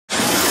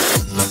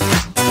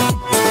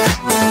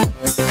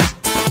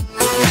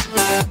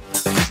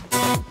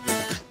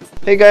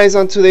Hey guys,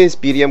 on today's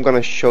video I'm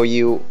gonna show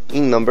you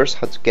in numbers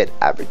how to get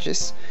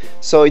averages.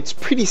 So it's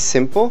pretty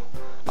simple.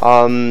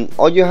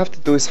 All you have to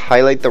do is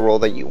highlight the row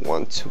that you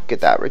want to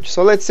get the average.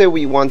 So let's say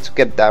we want to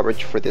get the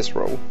average for this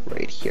row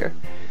right here.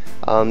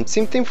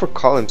 Same thing for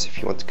columns if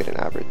you want to get an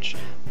average,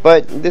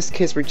 but in this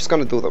case we're just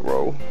gonna do the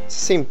row. It's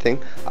the same thing.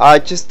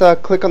 Just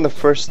click on the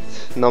first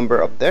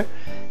number up there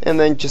and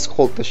then just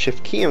hold the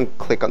shift key and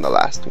click on the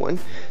last one.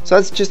 So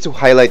that's just to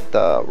highlight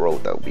the row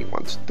that we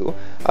want to do.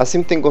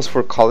 Same thing goes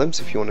for columns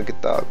if you want to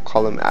get the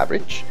column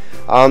average.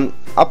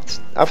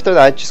 After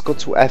that, just go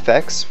to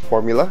FX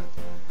formula,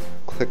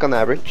 click on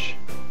average,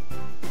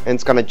 and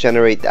it's gonna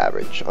generate the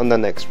average on the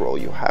next row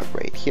you have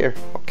right here.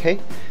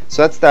 Okay,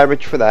 so that's the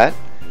average for that.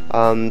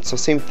 So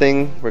same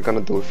thing, we're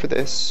gonna do it for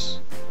this.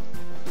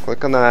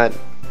 Click on that,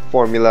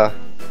 formula,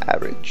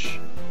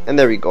 average, and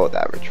there we go,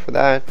 the average for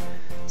that.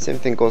 Same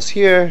thing goes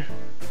here,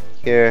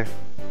 here,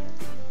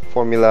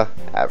 formula,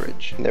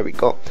 average, and there we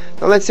go.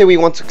 Now let's say we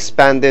want to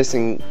expand this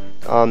and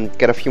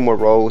get a few more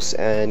rows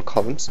and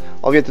columns.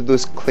 All we have to do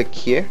is click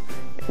here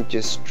and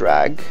just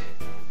drag.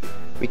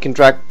 We can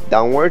drag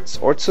downwards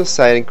or to the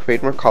side and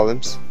create more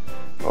columns.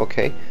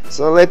 Okay,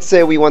 so let's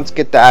say we want to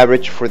get the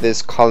average for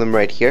this column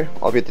right here.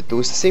 All we have to do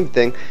is the same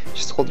thing,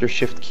 just hold your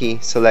shift key,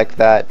 select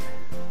that,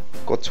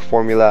 go to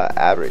formula,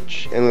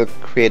 average, and we'll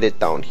create it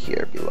down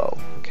here below.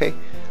 Okay,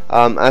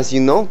 as you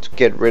know, to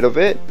get rid of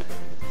it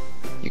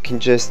you can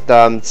just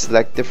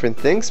select different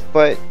things,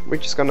 but we're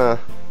just gonna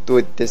do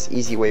it this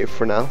easy way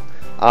for now.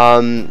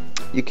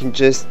 You can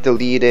just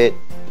delete it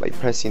by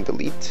pressing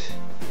delete,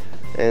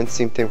 and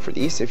same thing for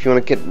these if you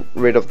want to get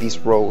rid of these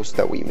rows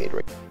that we made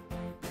right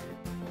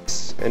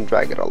now, and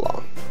drag it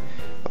along.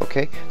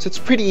 Okay, so it's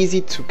pretty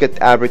easy to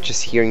get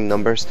averages here in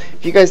numbers.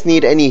 If you guys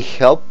need any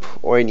help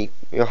or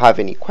have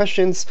any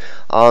questions,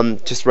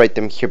 just write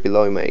them here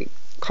below in my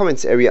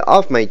comments area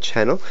of my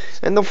channel,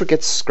 and don't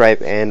forget to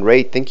subscribe and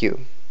rate. Thank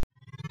you.